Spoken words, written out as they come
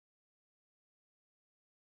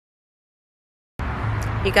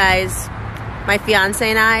You guys, my fiance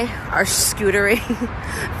and I are scootering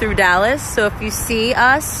through Dallas. So if you see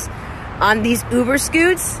us on these Uber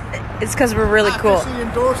scoots, it's because we're really cool. I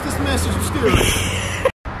endorse this message of scootering.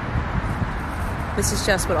 This is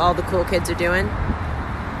just what all the cool kids are doing.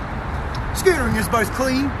 Scootering is both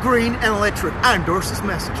clean, green, and electric. I endorse this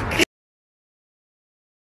message.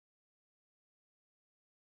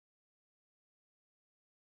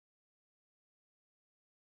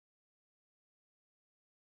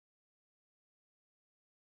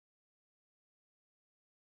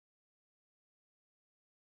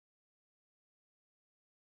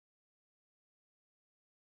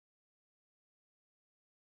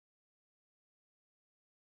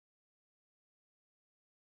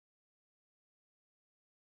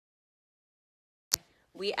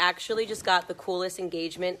 We actually just got the coolest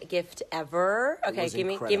engagement gift ever. Okay, give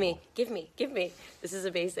me. This is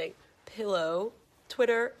amazing. Pillow,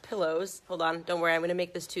 Twitter pillows. Hold on, don't worry, I'm gonna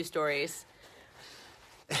make this 2 stories.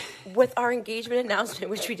 With our engagement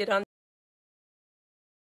announcement, which we did on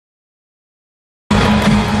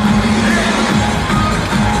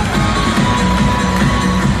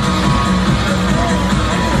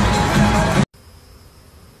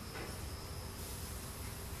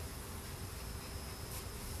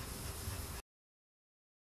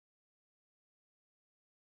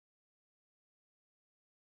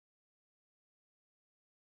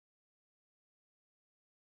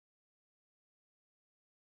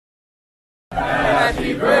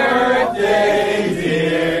Happy birthday,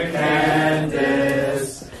 dear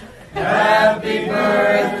Candace. Happy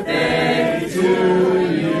birthday to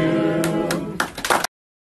you.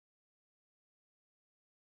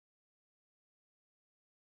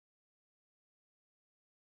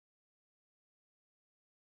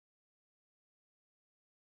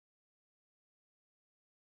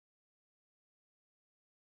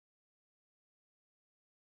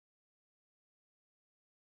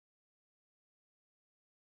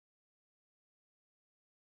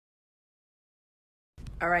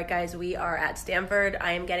 All right, guys, we are at Stanford.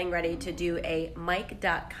 I am getting ready to do a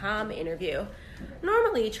Mike.com interview.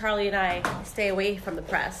 Normally, Charlie and I stay away from the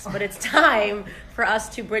press, but it's time for us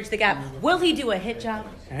to bridge the gap. Will he do a hit job?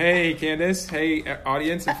 Hey, Candace. Hey,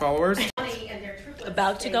 audience and followers.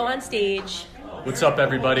 About to go on stage. What's up,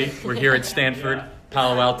 everybody? We're here at Stanford,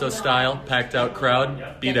 Palo Alto style, packed out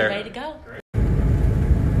crowd. Be there. Ready to go.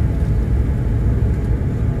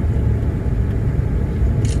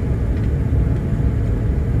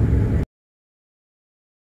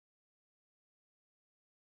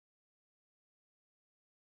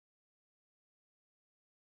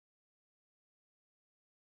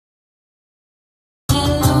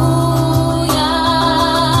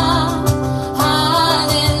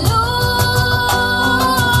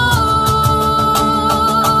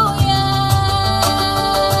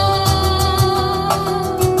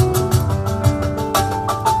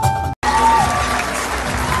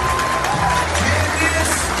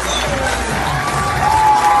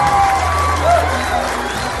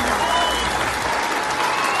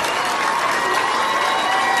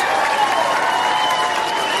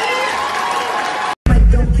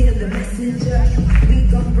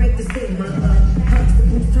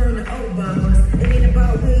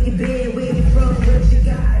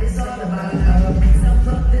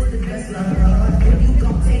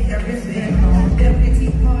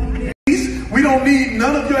 We don't need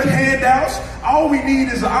none of your handouts. All we need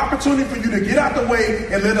is an opportunity for you to get out the way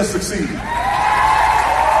and let us succeed. And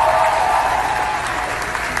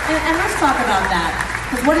let's talk about that,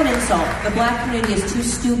 because what an insult. The black community is too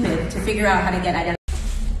stupid to figure out how to get identity.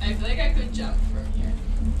 I feel like I could jump from here.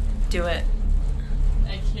 Do it.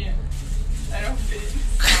 I can't. I don't fit.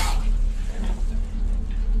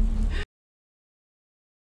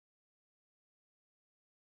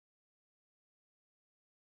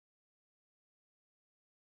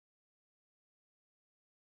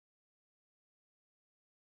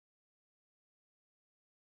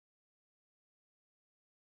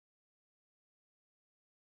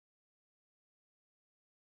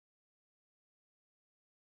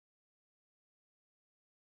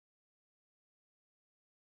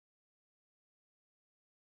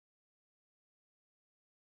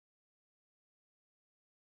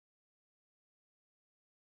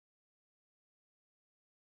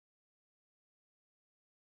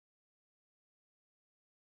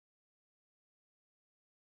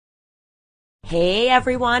 Hey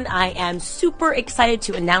everyone, I am super excited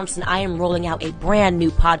to announce that I am rolling out a brand new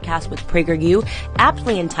podcast with PragerU,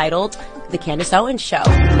 aptly entitled The Candace Owens Show.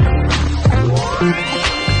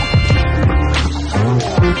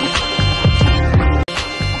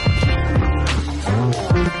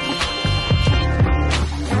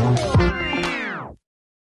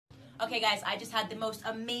 Okay, guys, I just had the most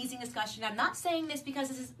amazing discussion. I'm not saying this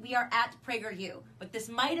because we are at PragerU, but this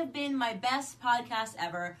might have been my best podcast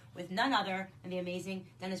ever with none other than the amazing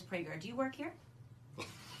Dennis Prager. Do you work here?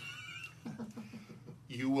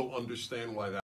 You will understand why that